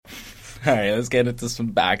All right, let's get into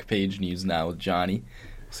some Backpage news now with Johnny.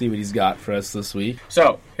 See what he's got for us this week.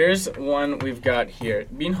 So, here's one we've got here.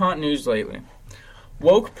 Been hot news lately.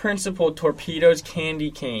 Woke principal torpedoes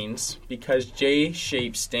candy canes because J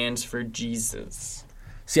shape stands for Jesus.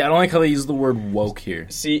 See, I don't like how they use the word woke here.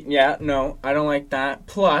 See, yeah, no, I don't like that.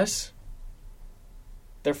 Plus,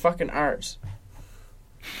 they're fucking R's.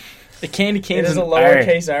 The candy cane is a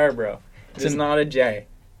lowercase R, bro. It is not a J.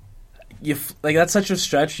 Like, that's such a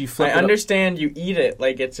stretch. You flip I understand you eat it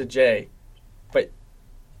like it's a J, but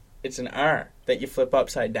it's an R that you flip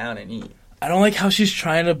upside down and eat. I don't like how she's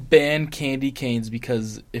trying to ban candy canes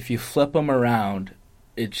because if you flip them around,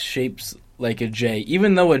 it shapes like a J,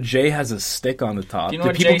 even though a J has a stick on the top. Do you know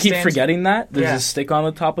what people J keep stands? forgetting that? There's Yeah. a stick on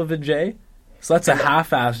the top of a J. So that's a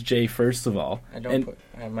half-assed J, first of all.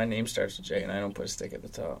 My name starts with J, and I don't put a stick at the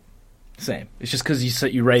top. Same. It's just because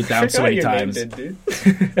you write down so many times. Name did,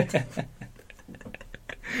 dude.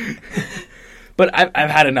 But I've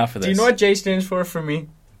had enough of this. Do you know what J stands for me?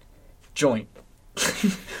 Joint.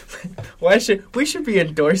 We should be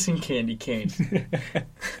endorsing candy canes.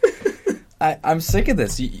 I'm sick of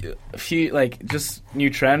this. Just new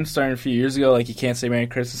trend starting a few years ago. Like, you can't say Merry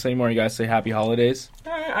Christmas anymore. You gotta say Happy Holidays.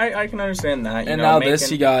 I can understand that.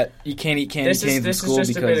 You can't eat candy canes in school because this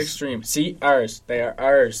is just a bit extreme. See, R's. They are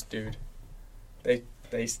R's, dude. They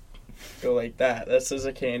go like that. This is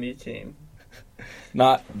a candy cane.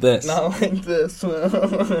 Not this. Not like this.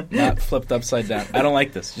 Not flipped upside down. I don't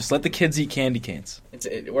like this. Just let the kids eat candy canes.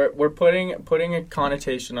 We're putting a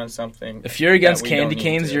connotation on something. If you're against candy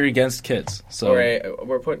canes, you're against kids. So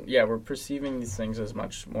we're perceiving these things as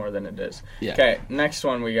much more than it is. Yeah. Okay, next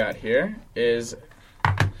one we got here is.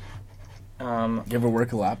 You ever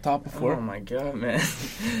work a laptop before? Oh my god, man.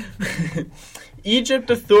 Egypt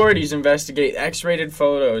authorities investigate X-rated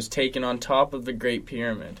photos taken on top of the Great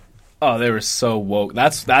Pyramid. Oh, they were so woke.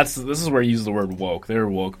 This is where you use the word woke. They were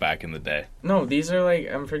woke back in the day. No, these are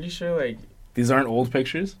I'm pretty sure these aren't old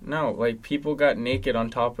pictures? No, people got naked on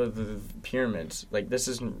top of the pyramids. This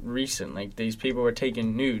isn't recent. These people were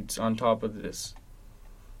taking nudes on top of this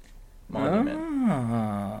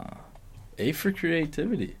monument. A for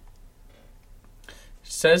creativity.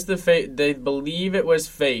 Says they believe it was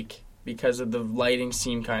fake because of the lighting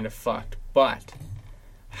seemed kind of fucked. But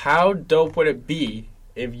how dope would it be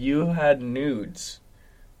if you had nudes?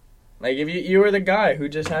 If you were the guy who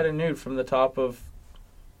just had a nude from the top of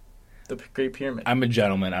the Great Pyramid. I'm a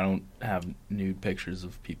gentleman. I don't have nude pictures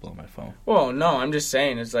of people on my phone. Well, no, I'm just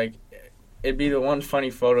saying it'd be the one funny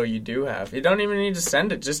photo you do have. You don't even need to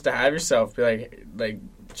send it just to have yourself be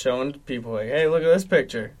showing people hey, look at this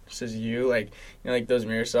picture. This is you, those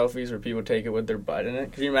mirror selfies where people take it with their butt in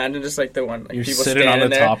it. Can you imagine just the one you're people sitting on the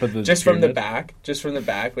there, top of the just pyramid? from the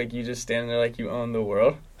back, you just standing there like you own the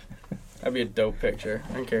world. That'd be a dope picture.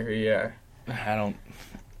 I don't care who you are. I don't.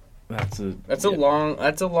 That's a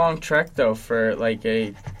long trek though for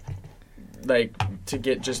to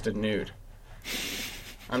get just a nude.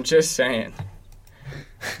 I'm just saying.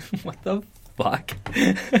 What the fuck?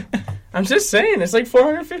 I'm just saying, it's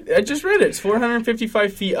 450. I just read it. It's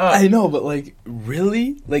 455 feet up. I know, but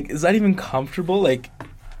really? Is that even comfortable?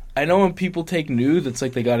 I know when people take nudes, it's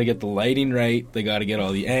they got to get the lighting right. They got to get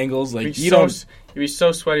all the angles. You'd be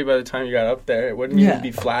so sweaty by the time you got up there. It wouldn't even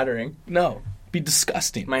be flattering. No, be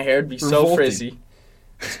disgusting. My hair would be so frizzy.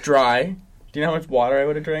 It's dry. Do you know how much water I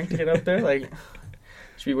would have drank to get up there?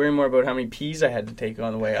 Should be worrying more about how many peas I had to take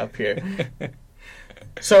on the way up here.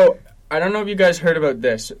 So, I don't know if you guys heard about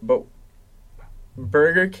this, but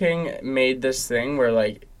Burger King made this thing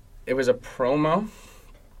where, it was a promo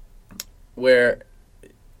where,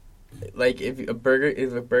 if a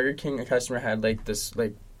Burger King customer had, this,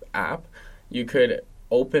 app, you could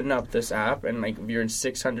open up this app and, if you're in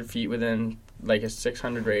 600 feet within, a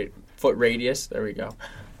 600-foot radius, there we go,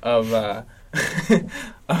 of a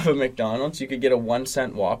McDonald's, you could get a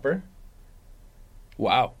 1-cent Whopper.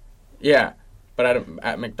 Wow. Yeah, but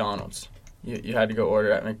at McDonald's. You had to go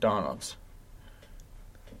order at McDonald's.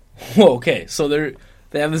 Whoa, okay. So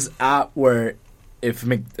they have this app where if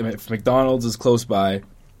McDonald's is close by,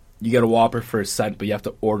 you get a Whopper for $1, but you have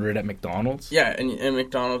to order it at McDonald's? Yeah, and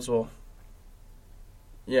McDonald's will...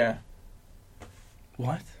 Yeah.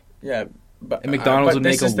 What? Yeah, but... And McDonald's would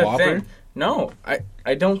make a Whopper? Thing. No,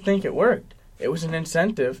 I don't think it worked. It was an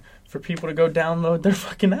incentive for people to go download their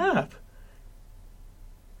fucking app.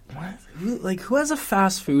 What? Who has a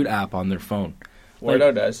fast food app on their phone?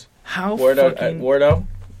 Wardo does. How Wardo,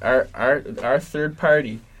 our third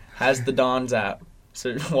party has the Don's app.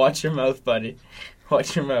 So watch your mouth, buddy.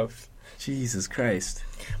 Watch your mouth. Jesus Christ.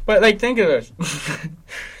 But think of this.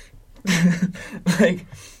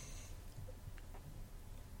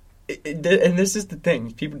 and this is the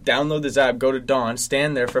thing. People download this app, go to Dawn,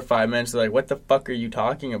 stand there for 5 minutes. They're like, what the fuck are you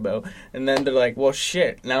talking about? And then they're like, well,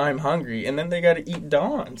 shit, now I'm hungry. And then they got to eat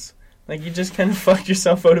Dawns. Like, you just kind of fucked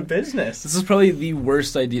yourself out of business. This is probably the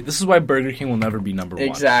worst idea. This is why Burger King will never be number one.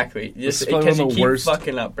 Exactly. This is Because one you of the keep worst.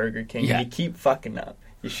 fucking up, Burger King. Yeah. You keep fucking up.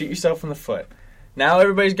 You shoot yourself in the foot. Now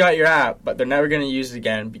everybody's got your app, but they're never going to use it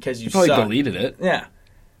again because you probably suck. deleted it. Yeah.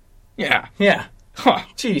 Yeah. Yeah. Huh.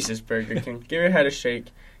 Jesus, Burger King. Give your head a shake.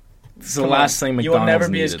 This is the last thing McDonald's You will never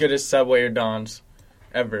be needed. as good as Subway or Don's.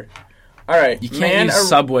 Ever. All right. You can't use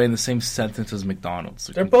Subway in the same sentence as McDonald's.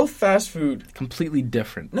 They're both fast food. Completely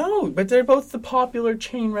different. No, but they're both the popular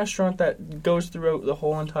chain restaurant that goes throughout the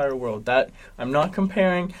whole entire world. That I'm not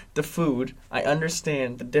comparing the food. I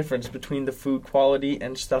understand the difference between the food quality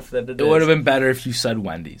and stuff that it is. It would have been better if you said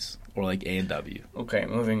Wendy's or like A&W. Okay,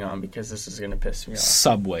 moving on because this is going to piss me off.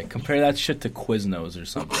 Subway. Compare that shit to Quiznos or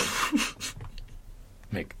something.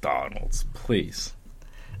 McDonald's, please.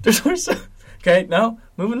 There's more okay, no,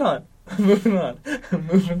 moving on. Moving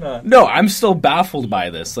on. No, I'm still baffled by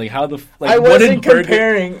this. Like, how the like? I what wasn't did Burger...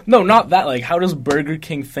 comparing. No, not that. Like, how does Burger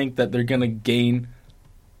King think that they're gonna gain?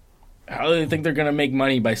 How do they think they're gonna make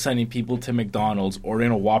money by sending people to McDonald's,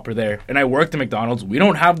 ordering a Whopper there? And I worked at McDonald's. We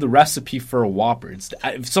don't have the recipe for a Whopper.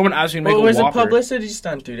 If someone asked me to make Well, it was a Whopper, a publicity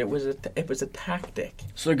stunt, dude. It was a tactic.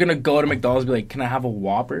 so they're gonna go to McDonald's and be like, "Can I have a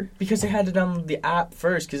Whopper?" Because they had to download the app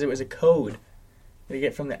first because it was a code they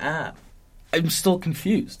get from the app. I'm still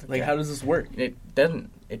confused. Like, Okay. how does this work? It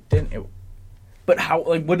didn't. But how?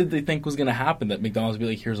 Like, what did they think was gonna happen? That McDonald's would be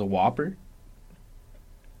like, "Here's a Whopper."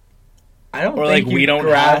 I don't Or, think like, you we don't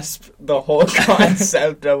grasp the whole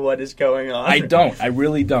concept of what is going on. I don't. I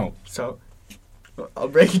really don't. So, I'll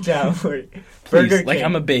break it down for you. Please, like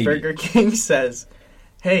I'm a baby. Burger King says,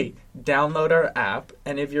 hey, download our app,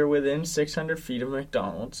 and if you're within 600 feet of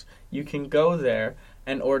McDonald's, you can go there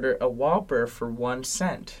and order a Whopper for 1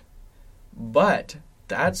 cent. But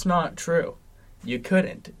that's not true. You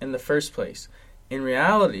couldn't in the first place. In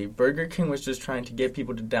reality, Burger King was just trying to get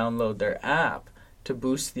people to download their app to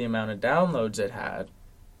boost the amount of downloads it had.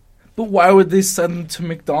 But why would they send them to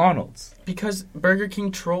McDonald's? Because Burger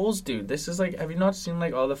King trolls, dude. This is like, have you not seen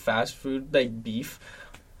like all the fast food, like beef,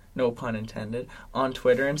 no pun intended, on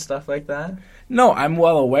Twitter and stuff like that? No, I'm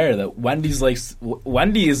well aware that Wendy's like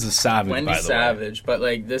Wendy is a savage. Wendy's by the savage, but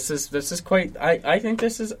like this is quite. I think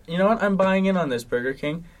this is. You know what? I'm buying in on this, Burger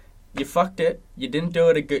King. You fucked it. You didn't do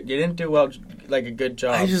it a good. You didn't do well, like a good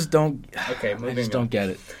job. I just don't. Okay, moving I just on. don't get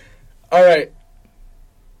it. All right.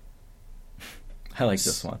 I like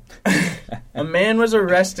this one. A man was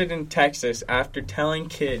arrested in Texas after telling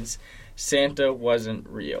kids Santa wasn't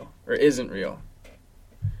real or isn't real.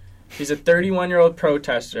 He's a 31-year-old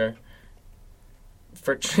protester.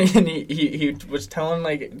 And he was telling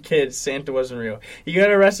like kids Santa wasn't real. He got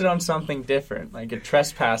arrested on something different, like a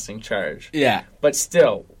trespassing charge. Yeah. But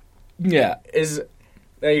still, Yeah. is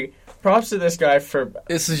like props to this guy for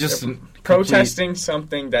This is just protesting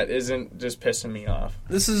something that isn't just pissing me off.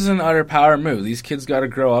 This is an utter power move. These kids got to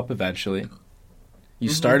grow up eventually. You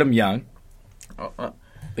start them young.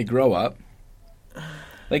 They grow up.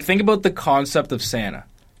 Like, think about the concept of Santa.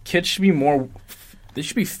 Kids should be more. They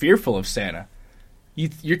should be fearful of Santa.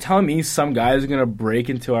 You're telling me some guy is gonna break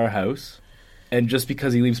into our house, and just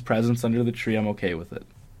because he leaves presents under the tree, I'm okay with it.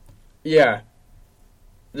 Yeah.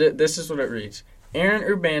 This is what it reads. Aaron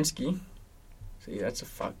Urbanski. See, that's a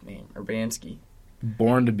fuck name. Urbanski.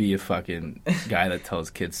 Born to be a fucking guy that tells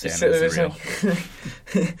kids Santa isn't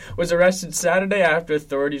real. Was arrested Saturday after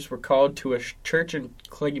authorities were called to a church in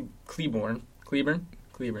Cleburne.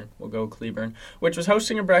 We'll go Cleburne, which was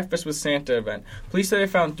hosting a breakfast with Santa event. Police say they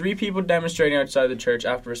found 3 people demonstrating outside the church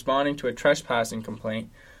after responding to a trespassing complaint.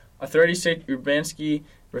 Authorities say Urbanski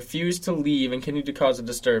refused to leave and continued to cause a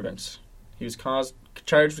disturbance. He was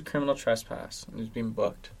charged with criminal trespass and is being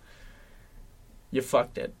booked. You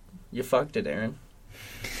fucked it. You fucked it, Aaron.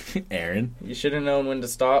 Aaron. You should have known when to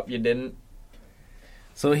stop. You didn't.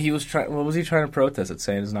 So he was trying. What was he trying to protest? That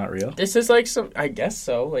Santa's not real. This is like some. I guess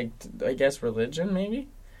so. Like I guess religion maybe.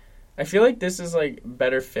 I feel like this is like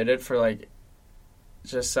better fitted for like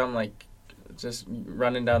just some like just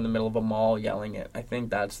running down the middle of a mall yelling it. I think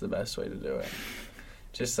that's the best way to do it.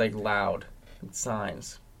 Just like loud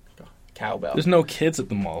signs. Cowbell. There's no kids at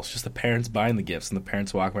the mall. It's just the parents buying the gifts, and the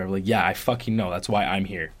parents walk by like, yeah, I fucking know. That's why I'm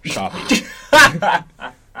here shopping.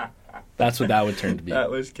 That's what that would turn to be.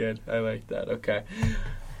 That was good. I like that. Okay.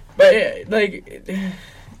 But, yeah, like,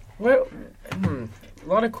 well, a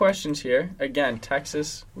lot of questions here. Again,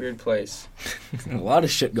 Texas, weird place. A lot of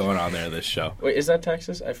shit going on there this show. Wait, is that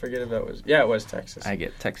Texas? I forget if that was... Yeah, it was Texas. I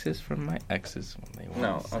get Texas from my exes when they want.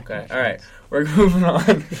 No, okay. All right. We're moving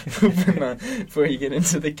on. Moving on before you get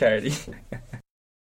into the cardi.